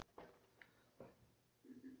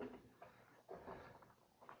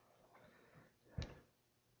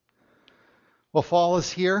Well, fall is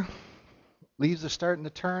here. Leaves are starting to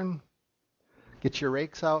turn. Get your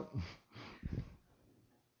rakes out.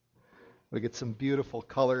 We get some beautiful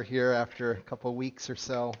color here after a couple weeks or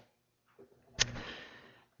so.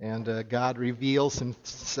 And God reveals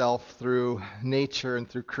himself through nature and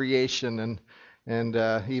through creation. And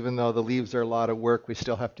even though the leaves are a lot of work, we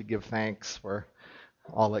still have to give thanks for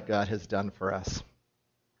all that God has done for us.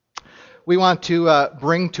 We want to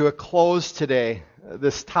bring to a close today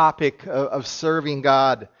this topic of serving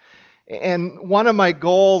God. And one of my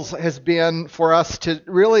goals has been for us to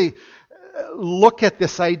really look at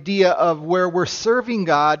this idea of where we're serving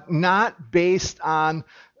God not based on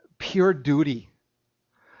pure duty,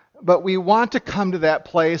 but we want to come to that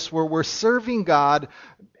place where we're serving God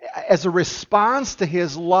as a response to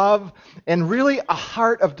his love and really a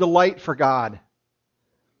heart of delight for God.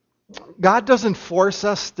 God doesn't force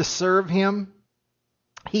us to serve him.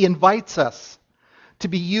 He invites us to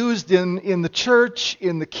be used in the church,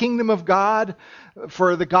 in the kingdom of God.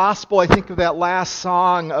 For the gospel, I think of that last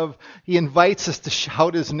song of he invites us to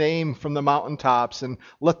shout his name from the mountaintops and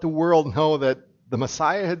let the world know that the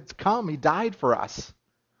Messiah had come. He died for us.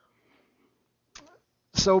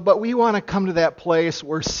 But we want to come to that place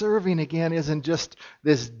where serving again isn't just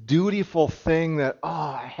this dutiful thing that,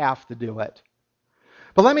 I have to do it.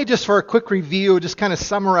 But let me just, for a quick review, just kind of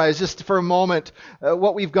summarize just for a moment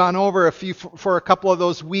what we've gone over for a couple of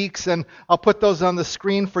those weeks, and I'll put those on the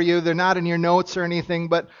screen for you. They're not in your notes or anything,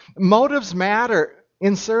 but motives matter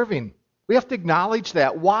in serving. We have to acknowledge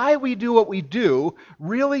that. Why we do what we do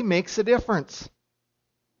really makes a difference.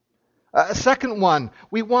 Second one,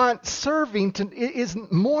 we want serving is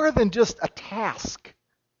more than just a task.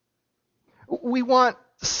 We want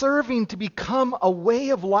serving to become a way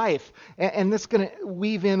of life. And that's going to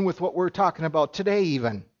weave in with what we're talking about today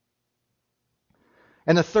even.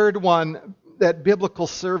 And the third one, that biblical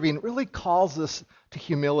serving really calls us to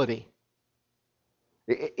humility.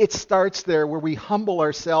 It starts there where we humble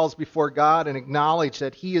ourselves before God and acknowledge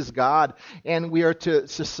that he is God and we are to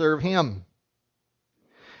serve him.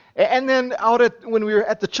 And then when we were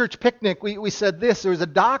at the church picnic, we said this, there was a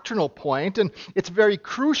doctrinal point, and it's very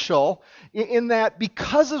crucial in that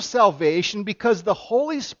because of salvation, because the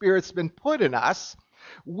Holy Spirit's been put in us,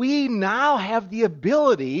 we now have the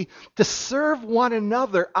ability to serve one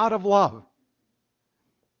another out of love.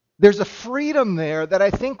 There's a freedom there that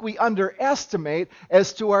I think we underestimate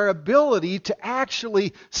as to our ability to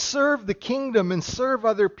actually serve the kingdom and serve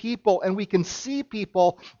other people, and we can see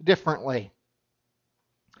people differently.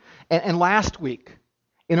 And last week,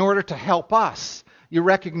 in order to help us, you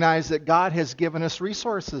recognize that God has given us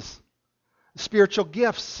resources, spiritual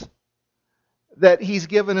gifts, that he's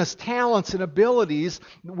given us talents and abilities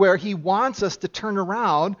where he wants us to turn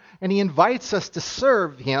around and he invites us to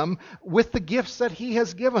serve him with the gifts that he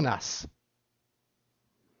has given us.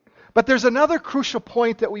 But there's another crucial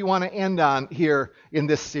point that we want to end on here in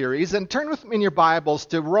this series, and turn with me in your Bibles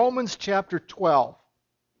to Romans chapter 12.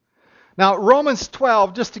 Now, Romans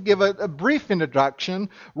 12, just to give a brief introduction,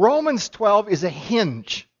 Romans 12 is a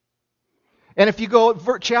hinge. And if you go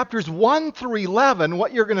chapters 1 through 11,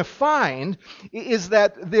 what you're going to find is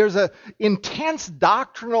that there's an intense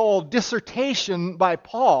doctrinal dissertation by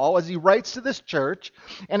Paul as he writes to this church,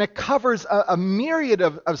 and it covers a myriad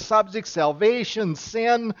of subjects: salvation,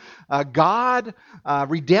 sin, God,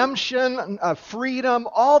 redemption, freedom,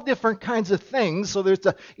 all different kinds of things. So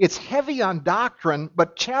it's heavy on doctrine,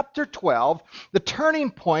 but chapter 12, the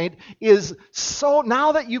turning point is, so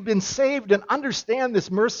now that you've been saved and understand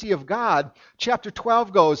this mercy of God, chapter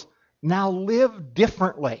 12 goes, now live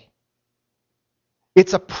differently.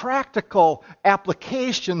 It's a practical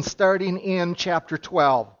application starting in chapter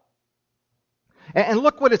 12. And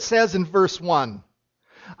look what it says in verse 1.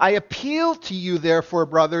 I appeal to you, therefore,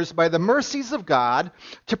 brothers, by the mercies of God,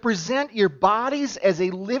 to present your bodies as a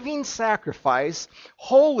living sacrifice,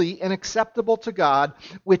 holy and acceptable to God,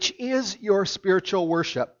 which is your spiritual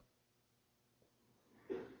worship.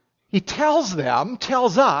 He tells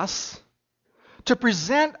us, to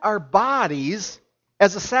present our bodies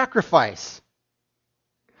as a sacrifice.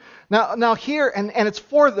 Now here, and it's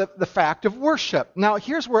for the fact of worship. Now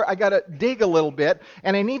here's where I got to dig a little bit,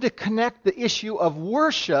 and I need to connect the issue of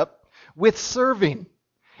worship with serving.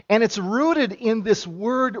 And it's rooted in this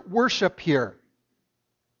word worship here.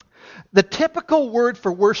 The typical word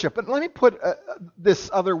for worship, and let me put this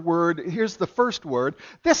other word, here's the first word.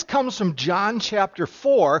 This comes from John chapter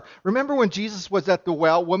 4. Remember when Jesus was at the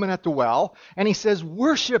well, woman at the well, and he says,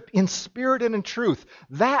 worship in spirit and in truth.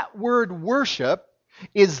 That word worship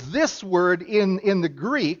is this word in the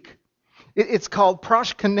Greek. It's called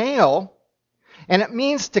proskuneo, and it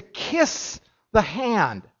means to kiss the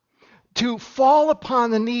hand, to fall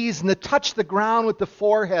upon the knees and to touch the ground with the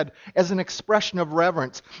forehead as an expression of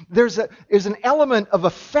reverence. There's an element of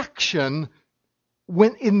affection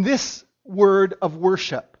when in this word of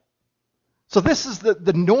worship. So this is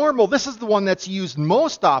the normal, this is the one that's used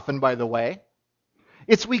most often, by the way.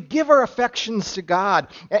 It's we give our affections to God.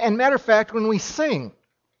 And matter of fact, when we sing,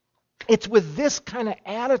 it's with this kind of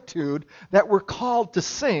attitude that we're called to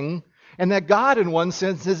sing, and that God, in one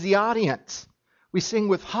sense, is the audience. We sing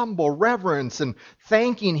with humble reverence and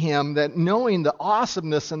thanking Him, that knowing the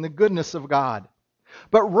awesomeness and the goodness of God.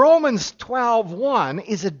 But Romans 12:1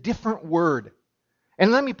 is a different word.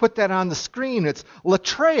 And let me put that on the screen. It's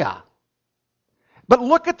latreia. But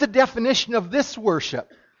look at the definition of this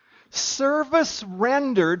worship. Service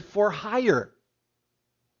rendered for hire.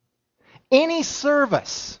 Any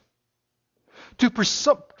service to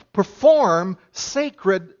perform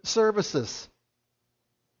sacred services.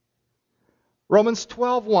 Romans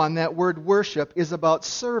 12:1, that word worship, is about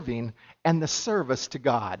serving and the service to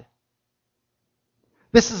God.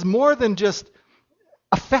 This is more than just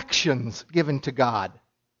affections given to God.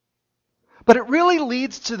 But it really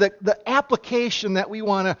leads to the application that we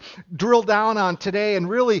want to drill down on today and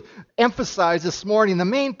really emphasize this morning. The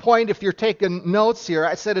main point, if you're taking notes here,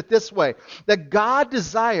 I said it this way, that God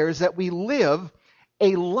desires that we live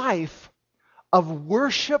a life of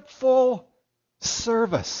worshipful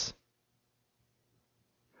service.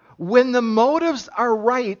 When the motives are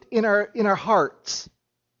right in our hearts,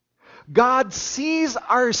 God sees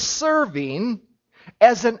our serving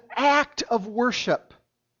as an act of worship.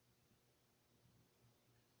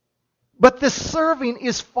 But this serving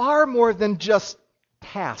is far more than just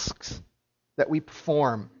tasks that we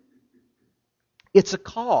perform. It's a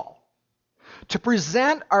call to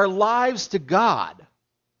present our lives to God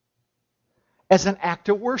as an act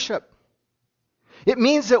of worship. It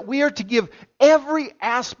means that we are to give every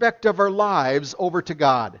aspect of our lives over to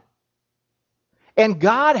God. And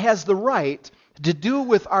God has the right to do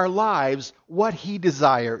with our lives what He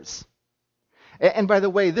desires. And by the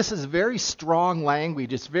way, this is very strong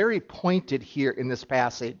language. It's very pointed here in this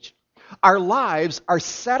passage. Our lives are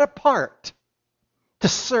set apart to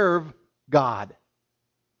serve God.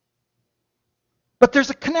 But there's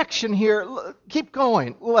a connection here. Keep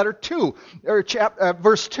going. Letter 2, or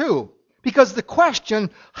verse 2. Because the question,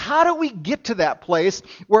 how do we get to that place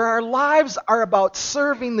where our lives are about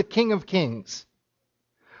serving the King of Kings?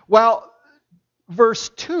 Well, verse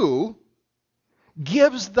 2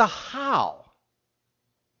 gives the how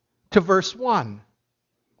to verse 1.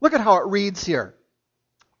 Look at how it reads here.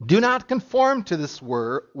 Do not conform to this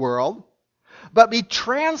world, but be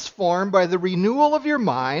transformed by the renewal of your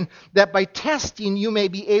mind, that by testing you may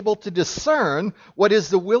be able to discern what is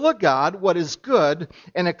the will of God, what is good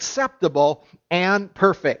and acceptable and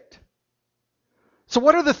perfect. So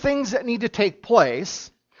what are the things that need to take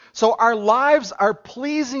place so our lives are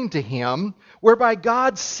pleasing to Him, whereby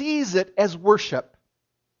God sees it as worship?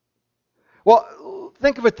 Well,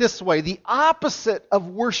 think of it this way. The opposite of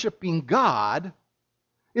worshiping God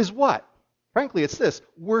is what? Frankly, it's this: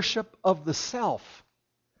 worship of the self.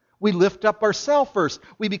 We lift up ourself first.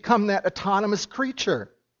 We become that autonomous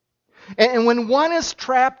creature. And when one is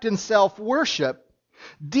trapped in self-worship,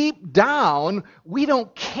 deep down, we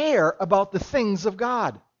don't care about the things of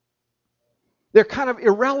God. They're kind of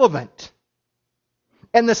irrelevant.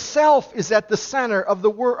 And the self is at the center of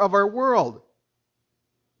our world.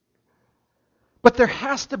 But there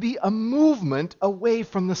has to be a movement away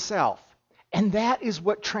from the self. And that is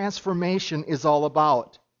what transformation is all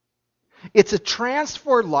about. It's a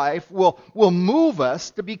transformed life will move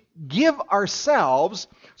us to give ourselves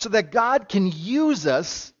so that God can use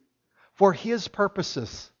us for His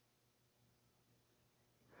purposes.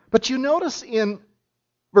 But you notice in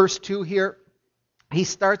verse 2 here, he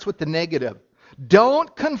starts with the negative.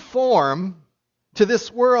 Don't conform to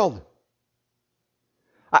this world.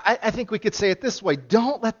 I think we could say it this way.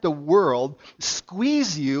 Don't let the world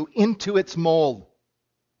squeeze you into its mold.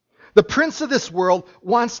 The prince of this world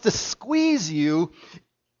wants to squeeze you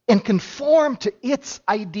and conform to its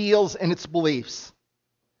ideals and its beliefs.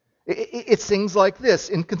 It's things like this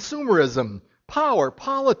in consumerism, power,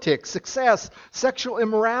 politics, success, sexual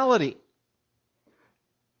immorality.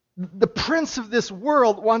 The prince of this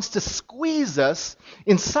world wants to squeeze us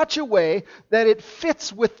in such a way that it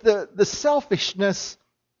fits with the selfishness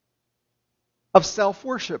of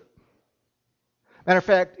self-worship. Matter of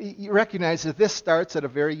fact, you recognize that this starts at a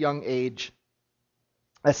very young age.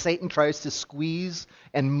 As Satan tries to squeeze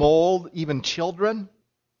and mold even children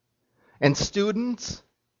and students.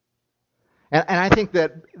 And I think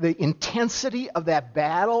that the intensity of that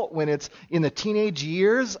battle when it's in the teenage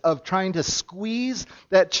years of trying to squeeze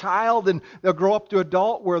that child and they'll grow up to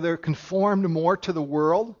adult where they're conformed more to the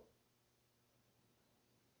world.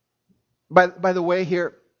 By the way,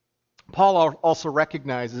 here, Paul also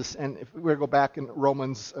recognizes, and if we were to go back in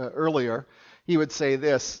Romans earlier, he would say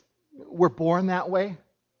this: we're born that way.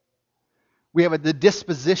 We have the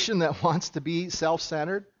disposition that wants to be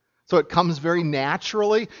self-centered, so it comes very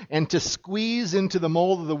naturally. And to squeeze into the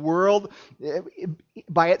mold of the world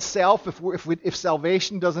by itself, if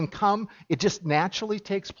salvation doesn't come, it just naturally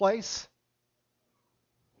takes place.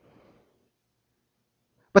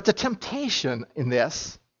 But the temptation in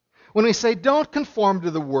this, when we say don't conform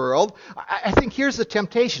to the world, I think here's the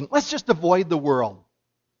temptation. Let's just avoid the world.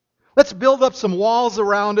 Let's build up some walls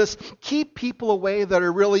around us. Keep people away that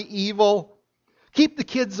are really evil. Keep the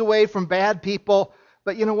kids away from bad people.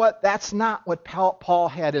 But you know what? That's not what Paul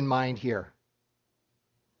had in mind here.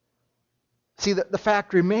 See, the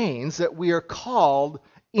fact remains that we are called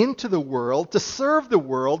into the world, to serve the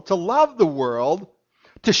world, to love the world,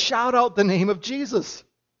 to shout out the name of Jesus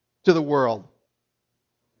to the world.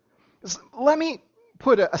 Let me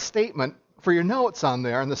put a statement for your notes on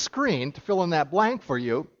there on the screen to fill in that blank for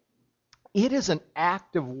you. It is an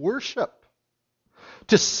act of worship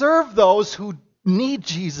to serve those who need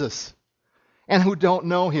Jesus and who don't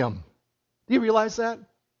know him. Do you realize that?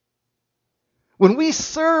 When we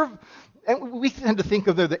serve, and we tend to think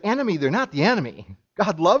of they're the enemy. They're not the enemy.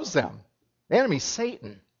 God loves them. The enemy's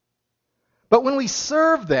Satan. But when we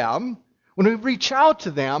serve them, when we reach out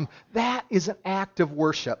to them, that is an act of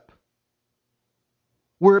worship.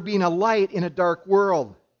 We're being a light in a dark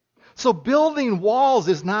world. So building walls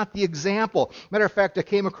is not the example. Matter of fact, I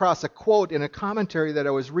came across a quote in a commentary that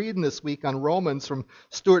I was reading this week on Romans from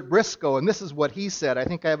Stuart Briscoe, and this is what he said. I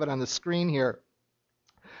think I have it on the screen here.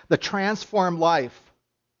 The transformed life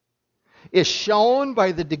is shown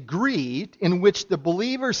by the degree in which the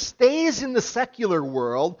believer stays in the secular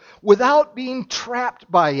world without being trapped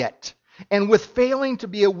by it and with failing to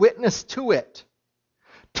be a witness to it.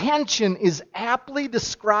 Tension is aptly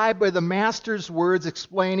described by the Master's words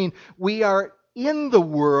explaining, we are in the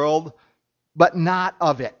world, but not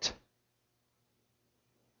of it.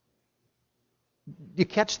 Do you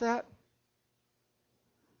catch that?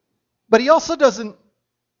 But he also doesn't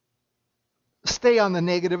stay on the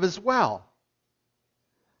negative as well.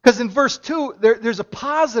 Because in verse 2, there's a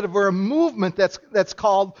positive or a movement that's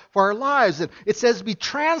called for our lives. And it says, be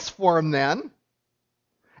transformed then.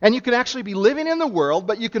 And you can actually be living in the world,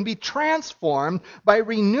 but you can be transformed by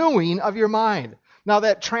renewing of your mind. Now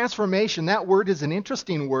that transformation, that word is an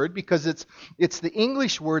interesting word because it's the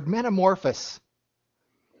English word metamorphosis.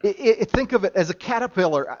 Think of it as a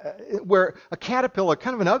caterpillar, where a caterpillar,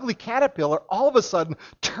 kind of an ugly caterpillar, all of a sudden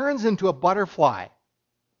turns into a butterfly.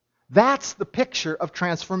 That's the picture of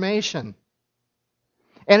transformation.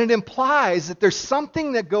 And it implies that there's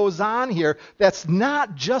something that goes on here that's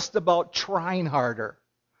not just about trying harder.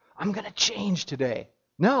 I'm going to change today.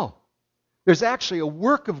 No. There's actually a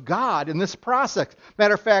work of God in this process.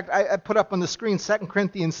 Matter of fact, I put up on the screen 2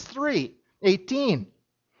 Corinthians 3:18.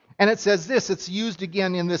 And it says this, it's used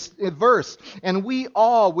again in this verse. And we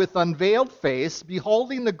all, with unveiled face,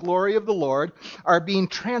 beholding the glory of the Lord, are being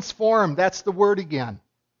transformed, that's the word again,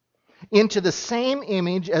 into the same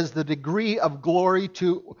image as the degree of glory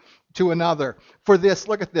to another. For this,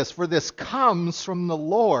 look at this, for this comes from the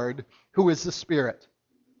Lord who is the Spirit.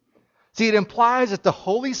 See, it implies that the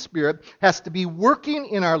Holy Spirit has to be working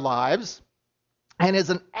in our lives and is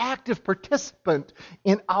an active participant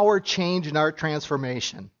in our change and our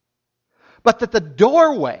transformation. But that the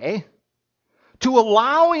doorway to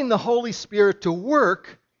allowing the Holy Spirit to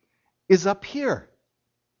work is up here,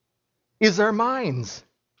 is our minds.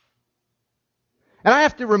 And I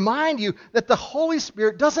have to remind you that the Holy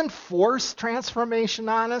Spirit doesn't force transformation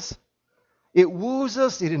on us. It woos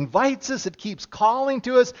us, it invites us, it keeps calling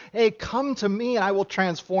to us, hey, come to me and I will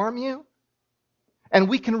transform you. And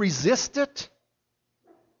we can resist it.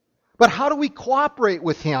 But how do we cooperate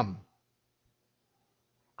with him?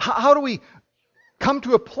 How do we come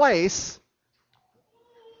to a place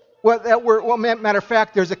matter of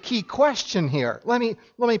fact, there's a key question here. Let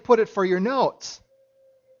me put it for your notes.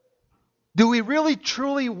 Do we really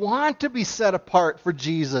truly want to be set apart for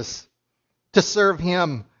Jesus, to serve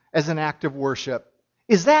him as an act of worship?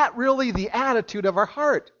 Is that really the attitude of our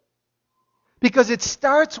heart? Because it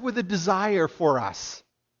starts with a desire for us.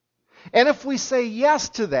 And if we say yes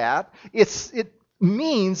to that, it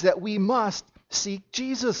means that we must seek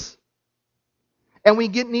Jesus. And we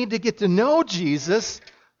need to get to know Jesus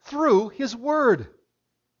through his word.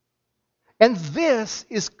 And this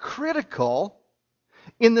is critical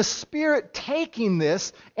in the Spirit taking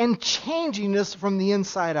this and changing this from the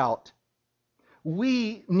inside out.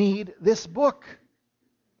 We need this book.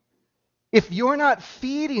 If you're not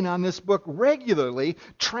feeding on this book regularly,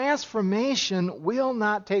 transformation will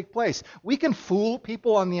not take place. We can fool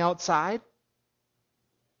people on the outside,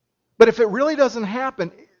 but if it really doesn't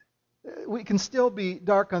happen, we can still be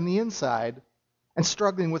dark on the inside and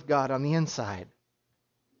struggling with God on the inside.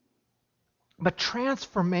 But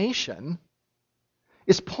transformation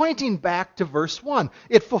is pointing back to verse 1.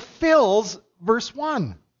 It fulfills verse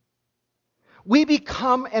 1. We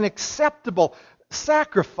become an acceptable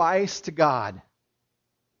sacrifice to God.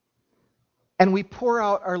 And we pour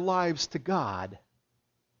out our lives to God.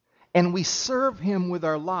 And we serve Him with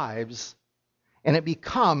our lives. And it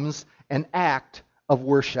becomes an act of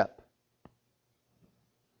worship.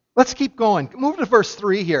 Let's keep going. Move to verse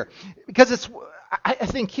 3 here. Because I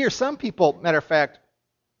think here, some people, matter of fact,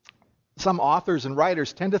 some authors and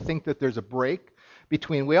writers tend to think that there's a break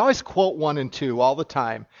between, we always quote 1 and 2 all the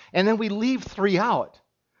time, and then we leave 3 out.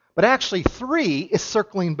 But actually 3 is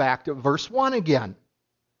circling back to verse 1 again.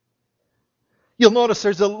 You'll notice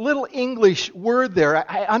there's a little English word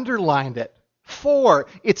there. I underlined it. For,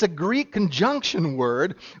 it's a Greek conjunction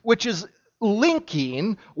word, which is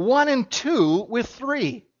linking 1 and 2 with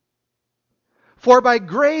 3. For by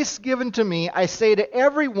grace given to me, I say to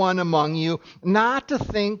everyone among you not to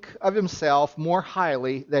think of himself more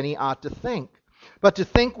highly than he ought to think, but to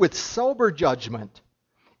think with sober judgment,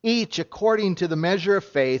 each according to the measure of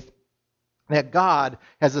faith that God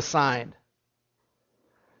has assigned.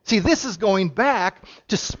 See, this is going back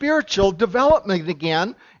to spiritual development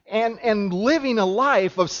again and living a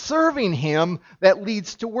life of serving Him that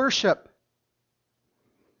leads to worship.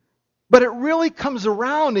 But it really comes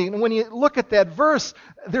around, and when you look at that verse,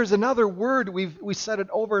 there's another word, we said it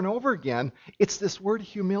over and over again. It's this word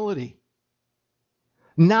humility.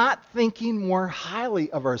 Not thinking more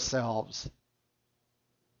highly of ourselves.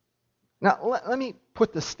 Now, let me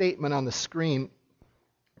put the statement on the screen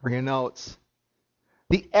for your notes.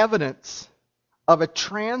 The evidence of a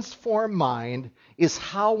transformed mind is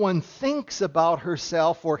how one thinks about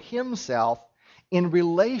herself or himself in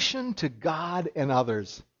relation to God and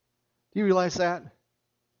others. Do you realize that?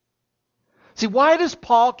 See, why does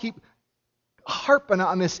Paul keep harping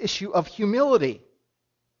on this issue of humility?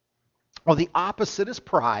 Well, the opposite is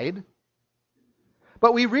pride.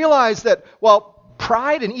 But we realize that, well,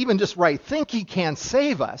 pride and even just right thinking can't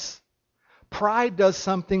save us. Pride does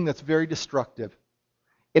something that's very destructive.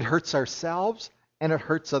 It hurts ourselves and it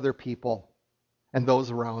hurts other people and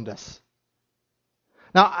those around us.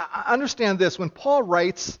 Now, I understand this. When Paul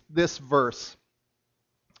writes this verse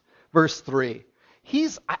 3,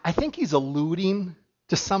 I think he's alluding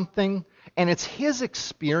to something, and it's his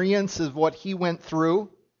experience of what he went through.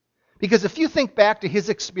 Because if you think back to his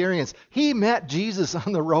experience, he met Jesus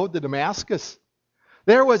on the road to Damascus.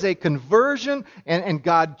 There was a conversion, and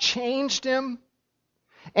God changed him.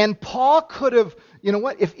 And Paul could have, you know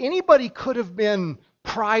what, if anybody could have been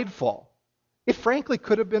prideful, it frankly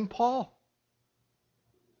could have been Paul.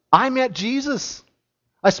 I met Jesus.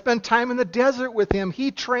 I spent time in the desert with Him.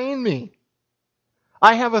 He trained me.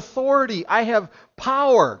 I have authority. I have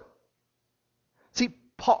power. See,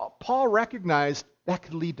 Paul recognized that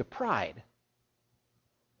could lead to pride.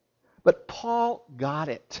 But Paul got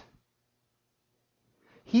it.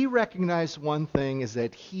 He recognized one thing is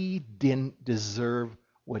that he didn't deserve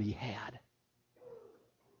what he had.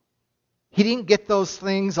 He didn't get those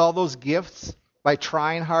things, all those gifts, by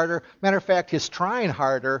trying harder. Matter of fact, his trying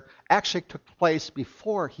harder actually took place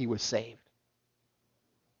before he was saved.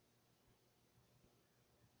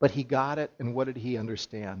 But he got it, and what did he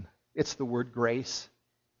understand? It's the word grace.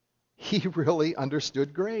 He really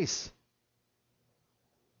understood grace.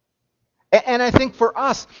 And I think for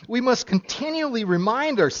us, we must continually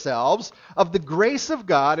remind ourselves of the grace of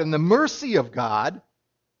God and the mercy of God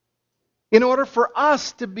in order for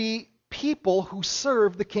us to be people who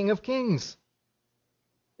serve the King of Kings.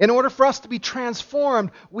 In order for us to be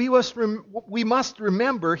transformed, we must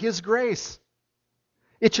remember His grace.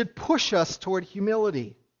 It should push us toward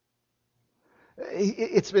humility.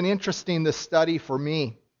 It's been interesting, this study for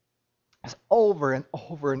me. It's over and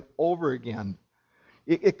over and over again.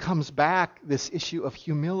 It comes back, this issue of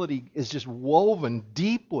humility is just woven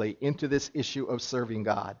deeply into this issue of serving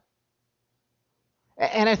God.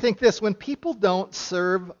 And I think this, when people don't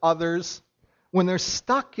serve others, when they're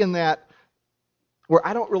stuck in that where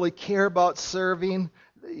I don't really care about serving,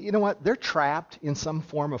 you know what? They're trapped in some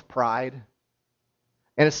form of pride,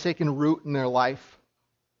 and it's taken root in their life.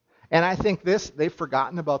 And I think they've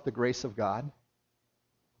forgotten about the grace of God.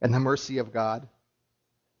 and the mercy of God.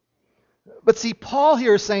 But see, Paul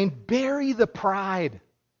here is saying, bury the pride.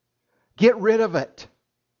 Get rid of it.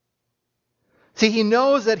 See, he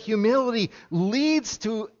knows that humility leads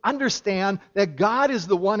to understand that God is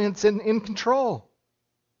the one that's in control.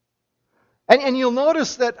 And you'll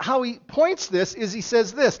notice that how he points this is he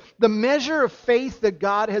says this, the measure of faith that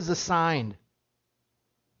God has assigned.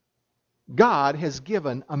 God has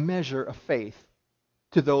given a measure of faith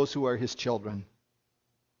to those who are his children.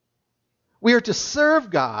 We are to serve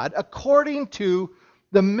God according to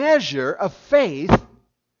the measure of faith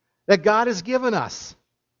that God has given us.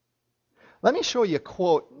 Let me show you a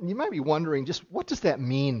quote. You might be wondering, just what does that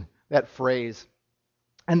mean, that phrase?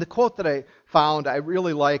 And the quote that I found I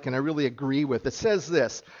really like and I really agree with. It says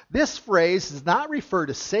this phrase does not refer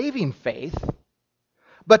to saving faith,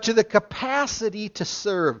 but to the capacity to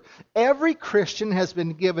serve. Every Christian has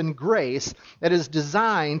been given grace that is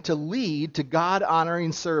designed to lead to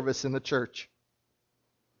God-honoring service in the church.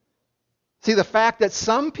 See, the fact that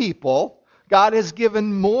some people, God has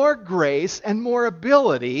given more grace and more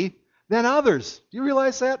ability than others. Do you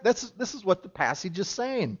realize that? This is what the passage is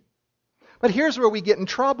saying. But here's where we get in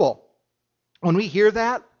trouble. When we hear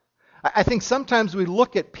that, I think sometimes we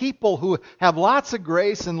look at people who have lots of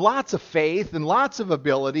grace and lots of faith and lots of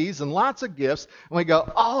abilities and lots of gifts, and we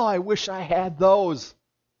go, oh, I wish I had those.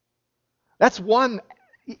 That's one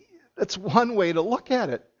way to look at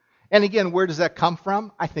it. And again, where does that come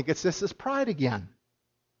from? I think it's this pride again.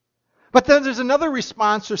 But then there's another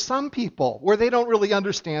response for some people where they don't really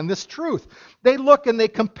understand this truth. They look and they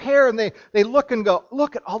compare and they look and go,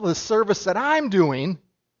 look at all the service that I'm doing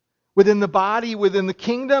within the body, within the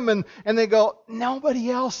kingdom, and they go,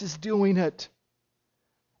 nobody else is doing it.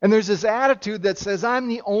 And there's this attitude that says, I'm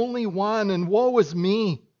the only one and woe is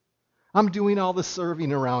me. I'm doing all the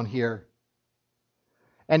serving around here.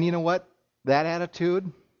 And you know what? That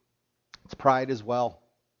attitude, it's pride as well.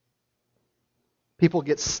 People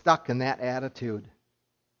get stuck in that attitude.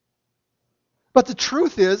 But the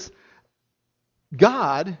truth is,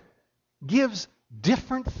 God gives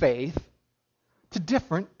different faith to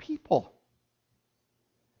different people.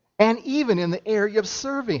 And even in the area of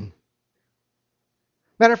serving.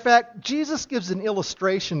 Matter of fact, Jesus gives an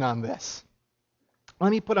illustration on this.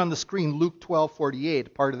 Let me put on the screen Luke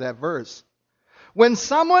 12:48, part of that verse. When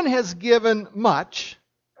someone has given much,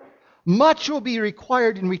 much will be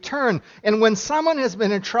required in return. And when someone has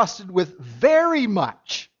been entrusted with very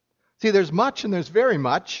much, see, there's much and there's very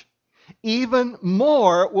much, even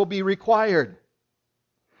more will be required.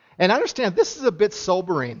 And understand, this is a bit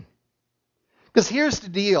sobering. Because here's the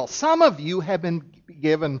deal. Some of you have been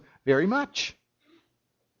given very much.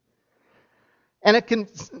 And it can,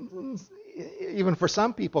 even for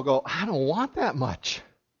some people, go, I don't want that much.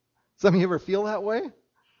 Some of you ever feel that way?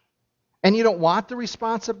 And you don't want the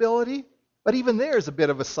responsibility? But even there's a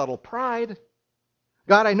bit of a subtle pride.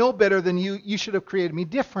 God, I know better than you. You should have created me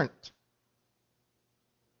different.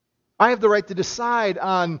 I have the right to decide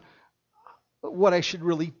on what I should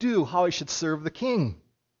really do, how I should serve the king.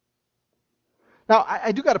 Now,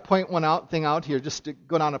 I do got to point one thing out here, just to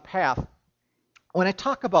go down a path. When I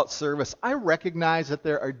talk about service, I recognize that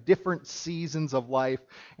there are different seasons of life,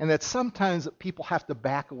 and that sometimes people have to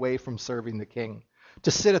back away from serving the king,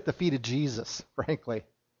 to sit at the feet of Jesus, frankly.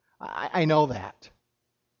 I know that.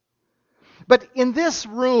 But in this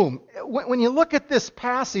room, when you look at this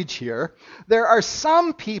passage here, there are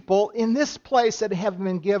some people in this place that have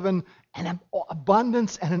been given an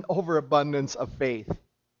abundance and an overabundance of faith.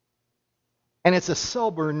 And it's a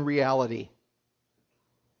sobering reality.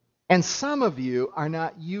 And some of you are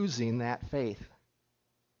not using that faith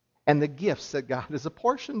and the gifts that God has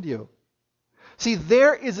apportioned you. See,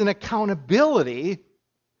 there is an accountability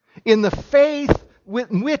in the faith with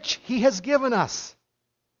which He has given us.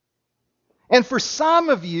 And for some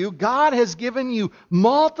of you, God has given you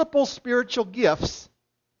multiple spiritual gifts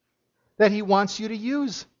that He wants you to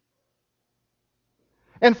use.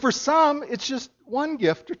 And for some, it's just one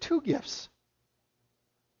gift or two gifts.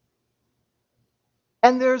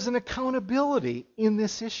 And there's an accountability in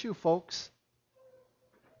this issue, folks.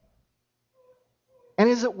 And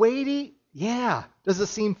is it weighty? Yeah. Does it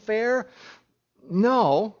seem fair?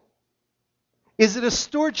 No. Is it a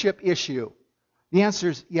stewardship issue? The answer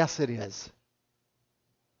is yes, it is.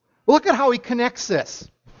 Look at how he connects this.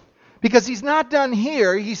 Because he's not done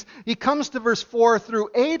here. He comes to verse 4 through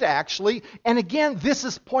 8, actually. And again, this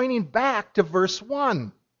is pointing back to verse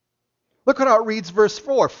 1. Look at how it reads verse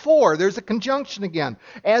 4. 4, there's a conjunction again.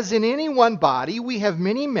 As in any one body, we have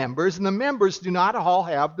many members, and the members do not all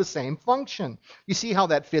have the same function. You see how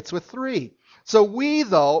that fits with 3. So we,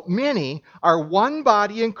 though, many, are one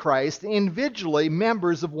body in Christ, individually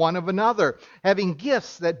members of one of another, having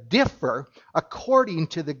gifts that differ according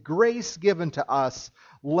to the grace given to us.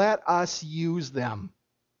 Let us use them.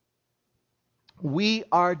 We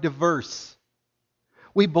are diverse.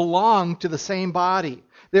 We belong to the same body.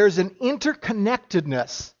 There's an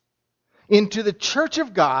interconnectedness into the church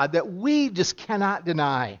of God that we just cannot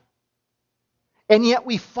deny. And yet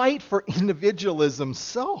we fight for individualism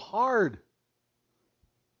so hard.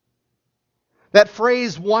 That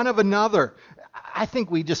phrase, one of another, I think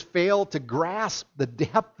we just fail to grasp the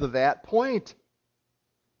depth of that point.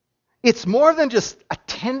 It's more than just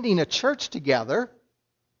attending a church together.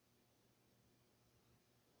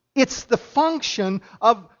 It's the function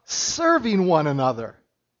of serving one another.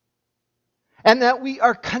 And that we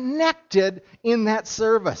are connected in that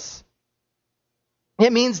service.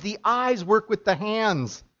 It means the eyes work with the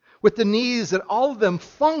hands, with the knees, that all of them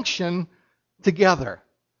function together.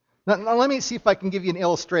 Now let me see if I can give you an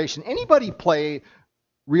illustration. Anybody play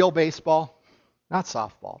real baseball? Not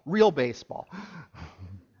softball, real baseball.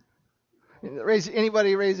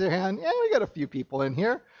 Anybody raise their hand? Yeah, we got a few people in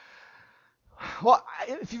here. Well,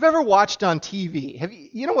 if you've ever watched on TV,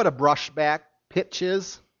 you know what a brushback pitch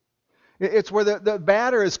is? It's where the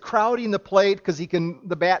batter is crowding the plate because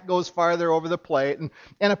the bat goes farther over the plate. And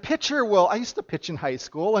a pitcher will, I used to pitch in high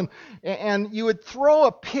school, and you would throw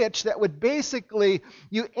a pitch that would basically,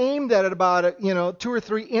 you aimed at it about 2 or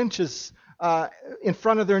 3 inches in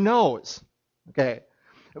front of their nose. Okay.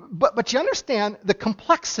 But you understand the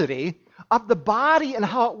complexity of the body and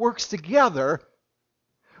how it works together.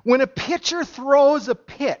 When a pitcher throws a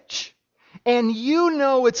pitch and you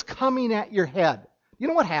know it's coming at your head, you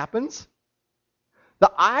know what happens?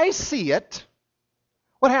 The eyes see it.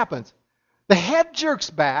 What happens? The head jerks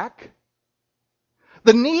back.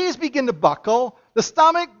 The knees begin to buckle. The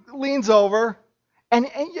stomach leans over. And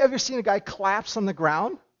you ever seen a guy collapse on the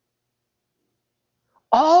ground?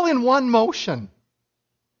 All in one motion.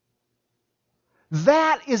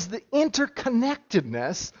 That is the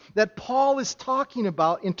interconnectedness that Paul is talking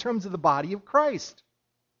about in terms of the body of Christ.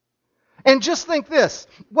 And just think this.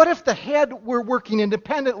 What if the head were working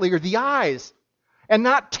independently, or the eyes, and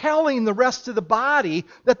not telling the rest of the body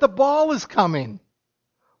that the ball is coming?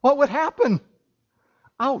 What would happen?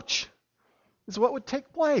 Ouch, is what would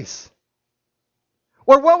take place.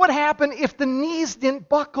 Or what would happen if the knees didn't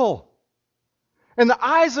buckle? And the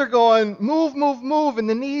eyes are going, move, move, move, and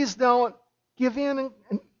the knees don't give in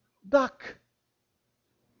and duck.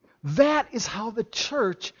 That is how the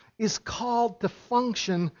church is called to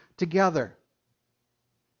function together.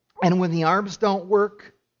 And when the arms don't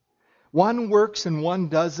work, one works and one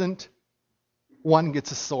doesn't, one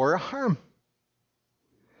gets a sore arm.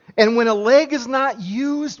 And when a leg is not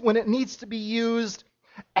used when it needs to be used,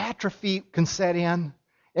 atrophy can set in.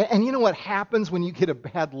 And you know what happens when you get a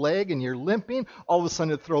bad leg and you're limping? All of a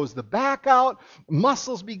sudden it throws the back out,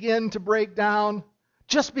 muscles begin to break down,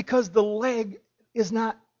 just because the leg is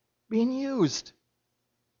not being used.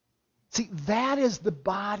 See, that is the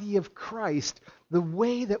body of Christ, the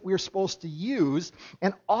way that we're supposed to use,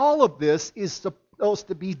 and all of this is supposed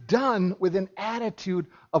to be done with an attitude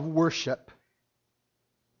of worship.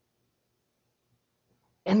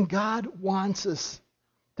 And God wants us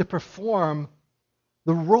to perform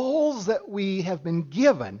the roles that we have been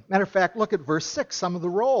given. Matter of fact, look at verse 6, some of the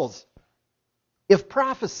roles. If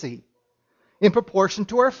prophecy, in proportion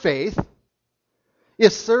to our faith.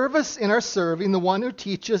 If service, in our serving, the one who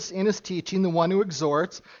teaches in his teaching, the one who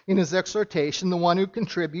exhorts in his exhortation, the one who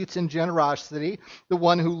contributes in generosity, the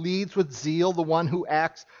one who leads with zeal, the one who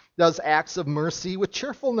does acts of mercy with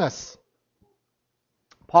cheerfulness.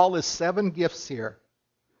 Paul has 7 gifts here.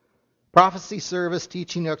 Prophecy, service,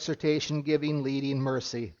 teaching, exhortation, giving, leading,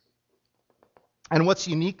 mercy. And what's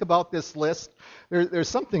unique about this list, there's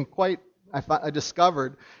something quite I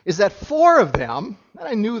discovered, is that 4 of them, and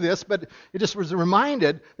I knew this, but it just was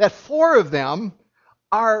reminded that 4 of them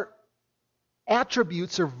are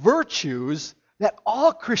attributes or virtues that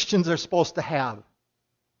all Christians are supposed to have.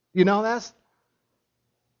 You know that?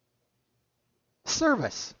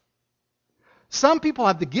 Service. Some people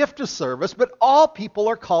have the gift of service, but all people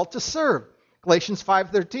are called to serve. Galatians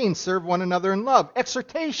 5:13, serve one another in love.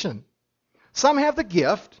 Exhortation. Some have the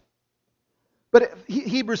gift, but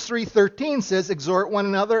Hebrews 3:13 says, exhort one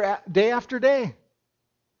another day after day.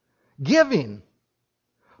 Giving.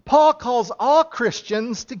 Paul calls all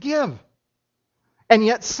Christians to give. And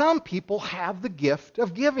yet some people have the gift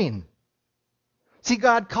of giving. See,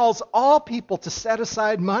 God calls all people to set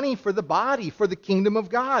aside money for the body, for the kingdom of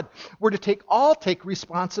God. We're to take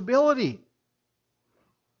responsibility.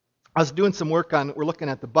 I was doing some work we're looking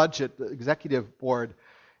at the budget, the executive board,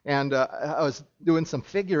 and I was doing some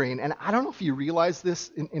figuring. And I don't know if you realize this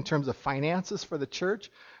in terms of finances for the church,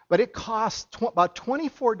 but it costs about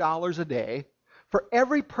 $24 a day for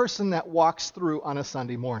every person that walks through on a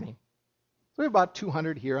Sunday morning. So we have about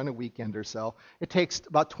 200 here on a weekend or so. It takes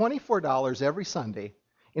about $24 every Sunday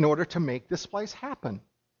in order to make this place happen.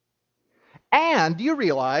 And do you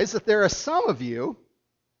realize that there are some of you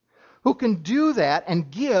who can do that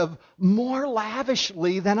and give more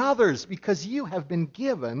lavishly than others because you have been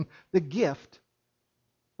given the gift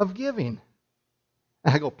of giving?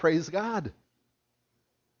 And I go, praise God.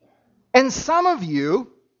 And some of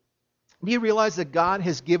you, do you realize that God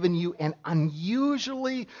has given you an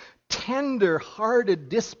unusually tender-hearted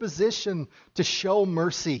disposition to show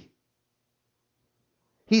mercy?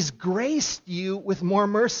 He's graced you with more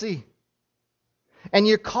mercy. And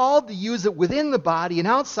you're called to use it within the body and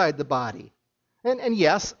outside the body. And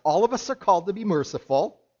yes, all of us are called to be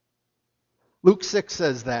merciful. Luke 6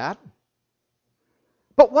 says that.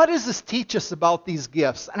 But what does this teach us about these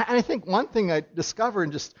gifts? And I think one thing I discovered,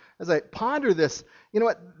 and just as I ponder this, you know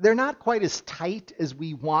what? They're not quite as tight as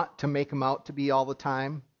we want to make them out to be all the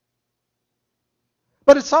time.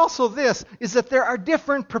 But it's also this, is that there are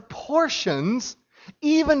different proportions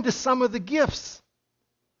even to some of the gifts.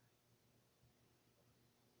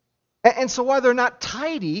 And so while they're not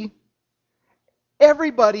tidy,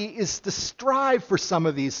 everybody is to strive for some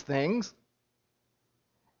of these things.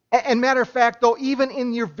 And matter of fact, though, even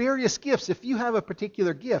in your various gifts, if you have a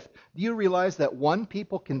particular gift, do you realize that one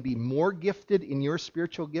people can be more gifted in your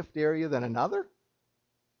spiritual gift area than another?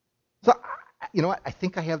 So, you know what? I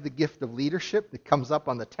think I have the gift of leadership that comes up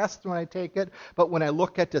on the test when I take it. But when I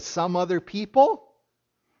look at some other people,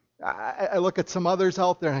 I look at some others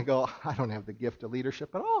out there and I go, I don't have the gift of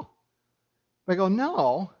leadership at all. I go,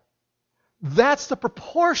 no, that's the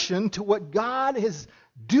proportion to what God is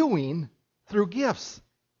doing through gifts.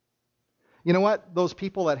 You know what? Those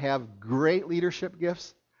people that have great leadership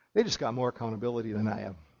gifts, they just got more accountability than I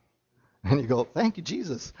have. And you go, thank you,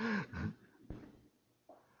 Jesus.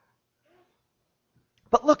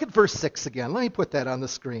 But look at verse 6 again. Let me put that on the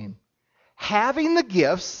screen. Having the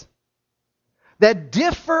gifts that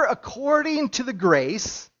differ according to the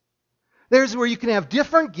grace. There's where you can have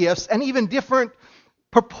different gifts and even different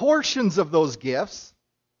proportions of those gifts.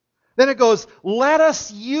 Then it goes, let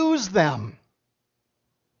us use them.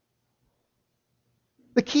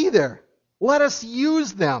 The key there, let us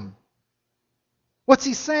use them. What's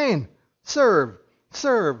he saying? Serve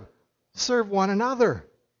one another.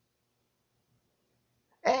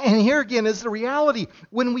 And here again is the reality.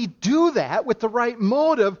 When we do that with the right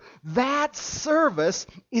motive, that service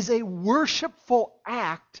is a worshipful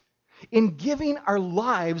act in giving our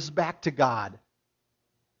lives back to God.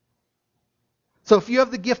 So if you have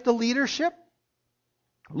the gift of leadership,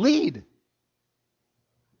 lead.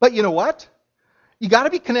 But you know what? You got to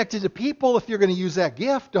be connected to people if you're going to use that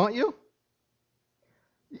gift, don't you?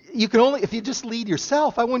 You can only, if you just lead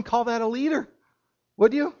yourself, I wouldn't call that a leader,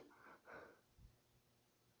 would you?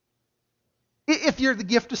 If you're the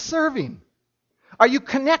gift of serving, are you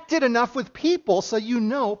connected enough with people so you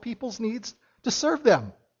know people's needs to serve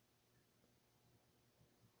them?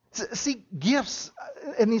 See, gifts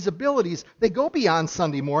and these abilities, they go beyond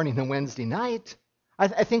Sunday morning and Wednesday night.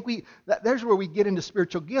 I think there's where we get into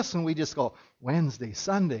spiritual gifts and we just go, Wednesday,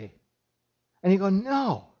 Sunday. And you go,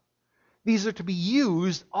 no. These are to be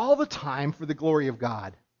used all the time for the glory of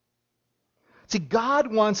God. See,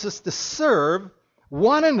 God wants us to serve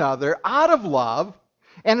one another out of love.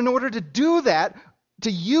 And in order to do that,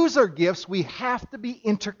 to use our gifts, we have to be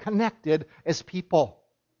interconnected as people.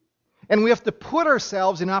 And we have to put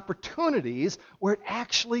ourselves in opportunities where it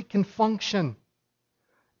actually can function.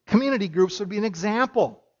 Community groups would be an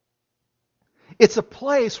example. It's a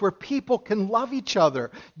place where people can love each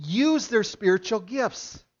other, use their spiritual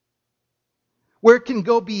gifts, where it can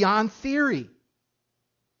go beyond theory.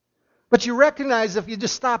 But you recognize if you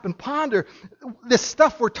just stop and ponder, this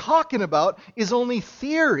stuff we're talking about is only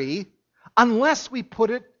theory unless we put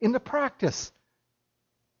it into practice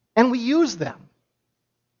and we use them.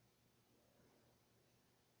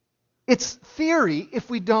 It's theory if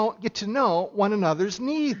we don't get to know one another's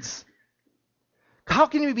needs. How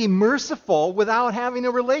can you be merciful without having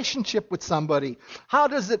a relationship with somebody? How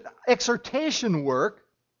does exhortation work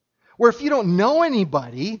where if you don't know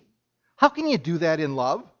anybody, how can you do that in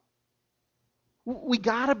love? We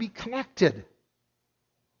got to be connected.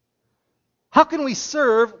 How can we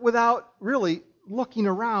serve without really looking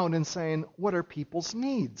around and saying, what are people's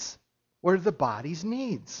needs? What are the body's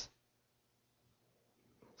needs?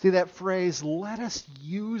 See that phrase, let us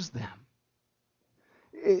use them.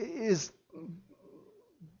 is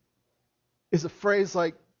a phrase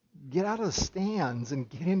like, get out of the stands and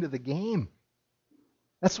get into the game.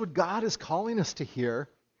 That's what God is calling us to hear,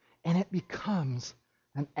 and it becomes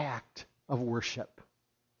an act of worship.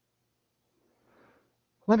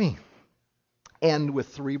 Let me end with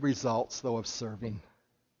 3 results, though, of serving.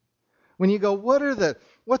 When you go,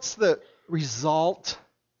 what's the result?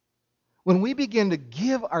 When we begin to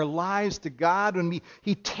give our lives to God, when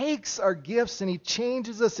He takes our gifts and He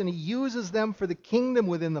changes us and He uses them for the kingdom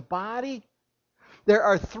within the body, there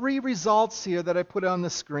are 3 results here that I put on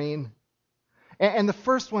the screen. And the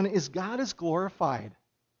first one is God is glorified.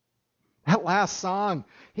 That last song,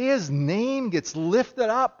 His name gets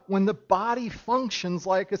lifted up when the body functions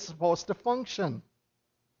like it's supposed to function.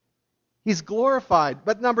 He's glorified.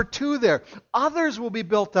 But number 2 there, others will be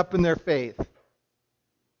built up in their faith.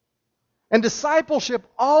 And discipleship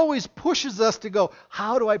always pushes us to go,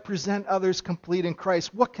 how do I present others complete in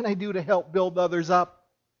Christ? What can I do to help build others up?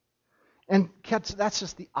 And that's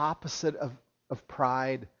just the opposite of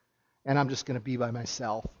pride. And I'm just going to be by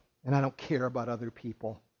myself. And I don't care about other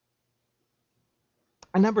people.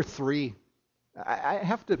 And number 3, I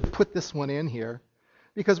have to put this one in here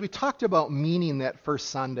because we talked about meaning that first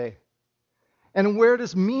Sunday. And where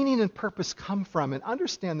does meaning and purpose come from? And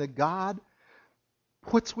understand that God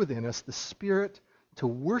puts within us the Spirit to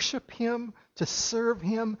worship Him, to serve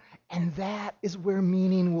Him, and that is where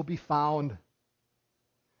meaning will be found.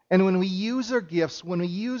 And when we use our gifts, when we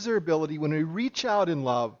use our ability, when we reach out in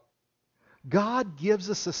love, God gives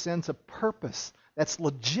us a sense of purpose that's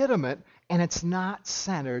legitimate and it's not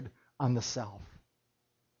centered on the self.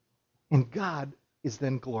 And God is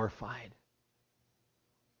then glorified.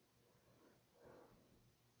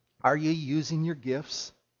 Are you using your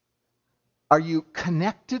gifts? Are you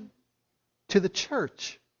connected to the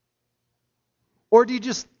church? Or do you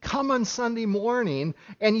just come on Sunday morning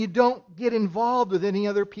and you don't get involved with any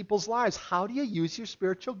other people's lives? How do you use your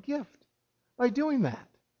spiritual gift? By doing that.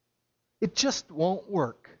 It just won't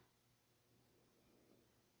work.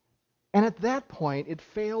 And at that point, it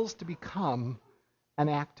fails to become an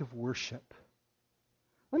act of worship.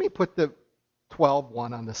 Let me put the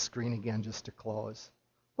 12:1 on the screen again just to close.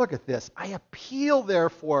 Look at this. I appeal,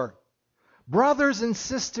 therefore, brothers and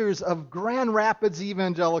sisters of Grand Rapids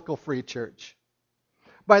Evangelical Free Church,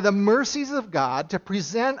 by the mercies of God, to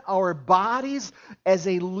present our bodies as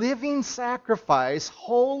a living sacrifice,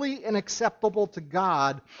 holy and acceptable to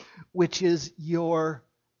God, which is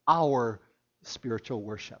our spiritual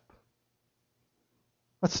worship.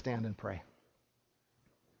 Let's stand and pray.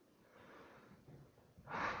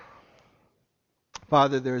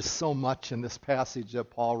 Father, there is so much in this passage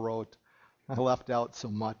that Paul wrote. I left out so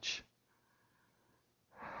much.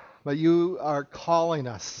 But you are calling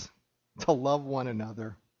us to love one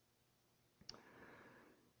another.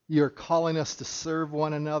 You're calling us to serve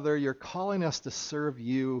one another. You're calling us to serve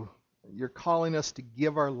you. You're calling us to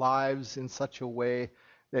give our lives in such a way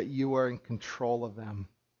that you are in control of them.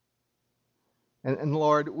 And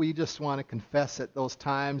Lord, we just want to confess at those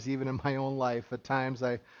times, even in my own life, at times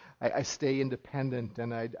I stay independent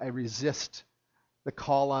and I resist the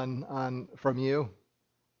call on from you.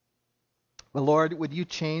 But Lord, would you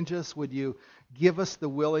change us? Would you give us the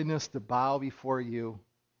willingness to bow before you,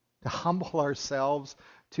 to humble ourselves,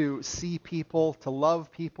 to see people, to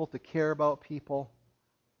love people, to care about people?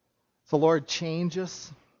 So Lord, change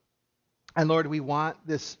us. And Lord, we want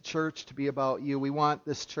this church to be about you. We want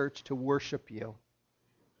this church to worship you.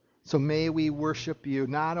 So may we worship you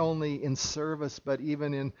not only in service, but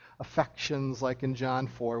even in affections like in John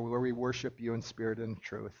 4, where we worship you in spirit and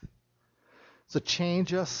truth. So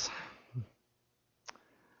change us,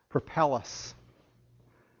 propel us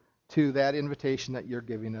to that invitation that you're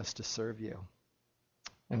giving us to serve you.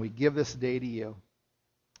 And we give this day to you.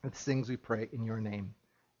 It's things we pray in your name.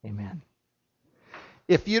 Amen.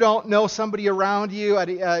 If you don't know somebody around you, I'd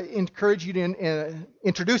encourage you to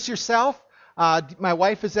introduce yourself. My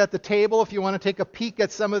wife is at the table if you want to take a peek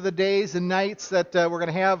at some of the days and nights that we're going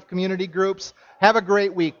to have community groups. Have a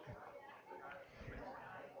great week.